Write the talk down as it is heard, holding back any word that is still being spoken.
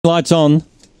Lights on.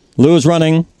 Lures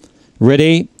running.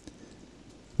 Ready.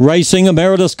 Racing,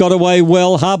 Emeritus got away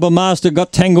well. Harbour Master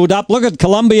got tangled up. Look at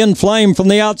Colombian Flame from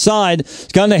the outside.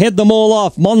 It's going to head them all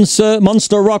off.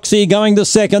 Monster Roxy going to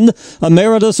second.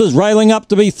 Emeritus is railing up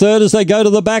to be third as they go to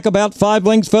the back. About 5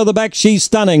 lengths further back, She's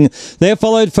Stunning. They're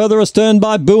followed further astern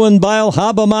by Boo and Bale.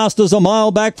 Harbour Master's a mile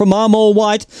back from Armour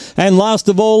White. And last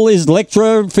of all is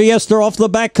Lectra Fiesta off the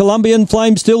back. Colombian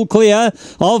Flame still clear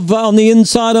of on the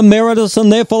inside Emeritus,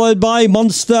 and they're followed by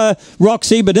Monster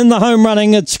Roxy. But in the home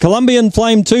running, it's Colombian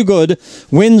Flame too good.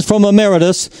 Wins from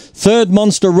Emeritus. Third,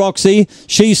 Monster Roxy.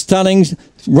 She's Stunning.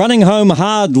 Running home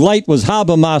hard late was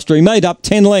Harbour Master. He made up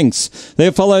 10 lengths.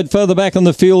 They're followed further back on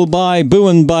the field by Boo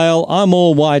and Bale,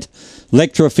 Armour White,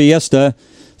 Lectra Fiesta.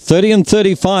 30 and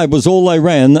 35 was all they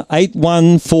ran. 8,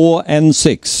 1, 4 and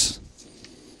 6.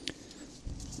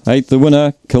 8th the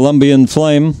winner, Colombian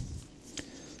Flame.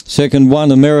 Second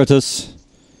 1, Emeritus.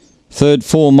 Third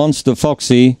 4, Monster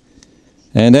Foxy.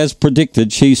 And as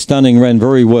predicted, She's Stunning ran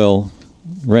very well,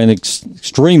 ran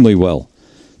extremely well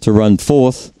to run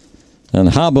fourth. And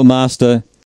Harbour Master